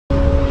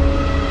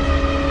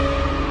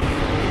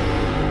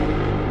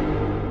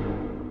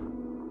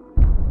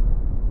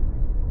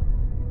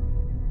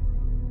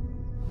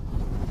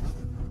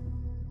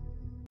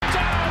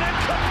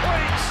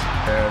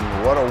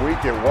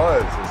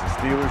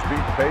Steelers beat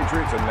the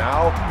Patriots, and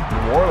now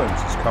New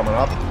Orleans is coming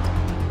up.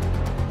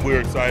 We're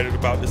excited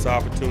about this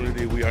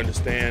opportunity. We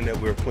understand that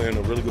we're playing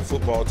a really good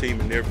football team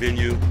in their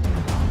venue.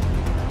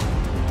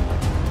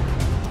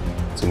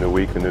 It's a new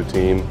week, a new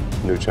team,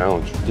 new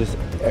challenge. Just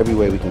every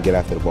way we can get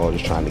after the ball,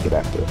 just trying to get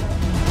after it.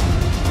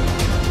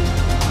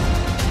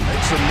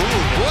 Makes a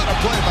move. What a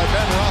play by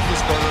Ben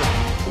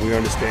Roethlisberger. We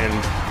understand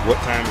what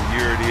time of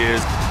year it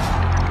is.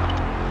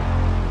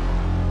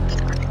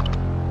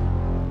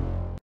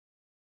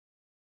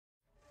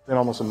 It's been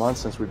almost a month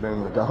since we've been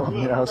in the Dome,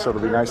 you know, so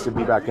it'll be nice to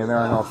be back in there.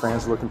 I know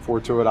fans are looking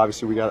forward to it.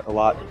 Obviously, we got a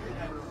lot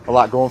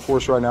going for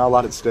us right now, a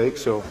lot at stake,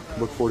 so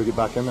look forward to get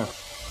back in there.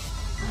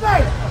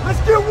 Hey, let's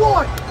get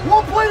one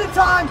play at a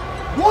time,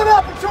 one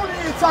opportunity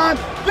at a time.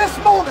 This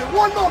moment,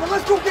 one moment,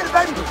 let's go get it,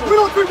 baby. 3,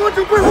 1,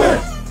 2, 3,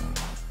 win.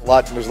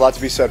 There's a lot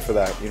to be said for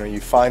that. You know, you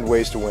find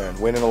ways to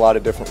win in a lot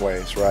of different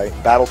ways, right?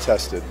 Battle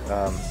tested.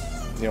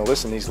 You know,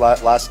 listen, these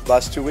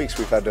last 2 weeks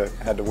we've had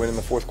to win in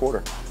the fourth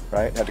quarter,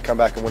 right? Had to come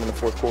back and win in the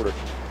fourth quarter.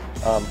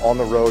 On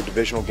the road,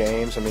 divisional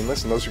games. I mean,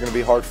 listen, those are going to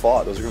be hard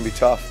fought. Those are going to be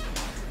tough.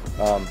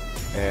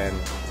 And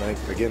I think,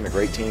 again, the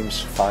great teams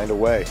find a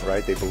way,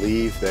 right? They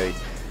believe, they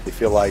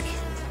feel like,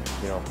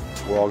 you know,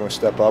 we're all going to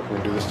step up. We're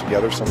going to do this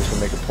together. Somebody's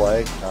going to make a play.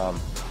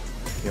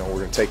 You know,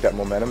 we're going to take that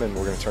momentum and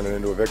we're going to turn it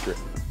into a victory.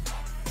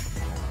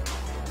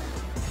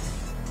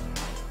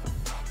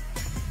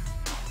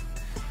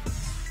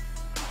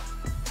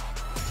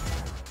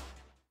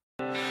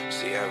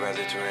 See, I'd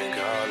rather drink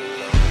all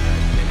alone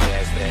and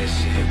pass that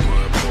shit,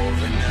 we're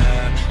pouring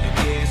up. And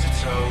here's a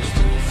toast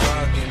to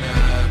fucking up.